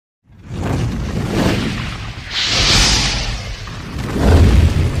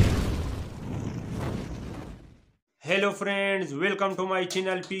Hello friends, welcome to my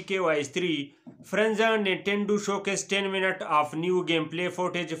channel PKY3. Friends, Nintendo showcased 10 minutes of new gameplay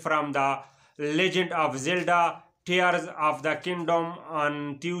footage from The Legend of Zelda Tears of the Kingdom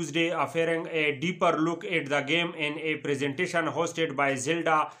on Tuesday, offering a deeper look at the game in a presentation hosted by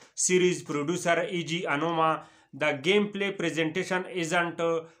Zelda series producer Eiji Anoma. The gameplay presentation isn't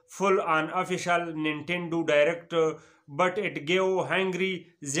full-on official Nintendo Direct, but it gave hungry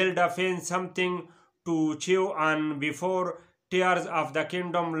Zelda fans something to chew on before Tears of the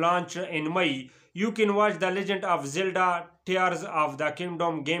Kingdom launched in May. You can watch The Legend of Zelda Tears of the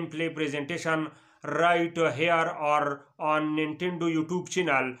Kingdom gameplay presentation right here or on Nintendo YouTube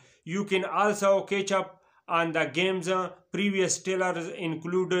channel. You can also catch up on the game's previous trailers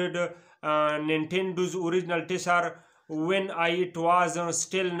included Nintendo's original teaser when it was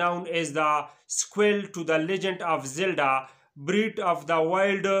still known as the sequel to The Legend of Zelda Breath of the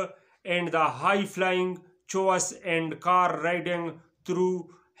Wild, and the high-flying choice and car riding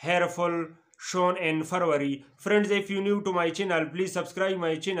through Hereful shown in February. Friends, if you new to my channel, please subscribe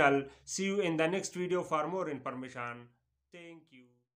my channel. See you in the next video for more information. Thank you.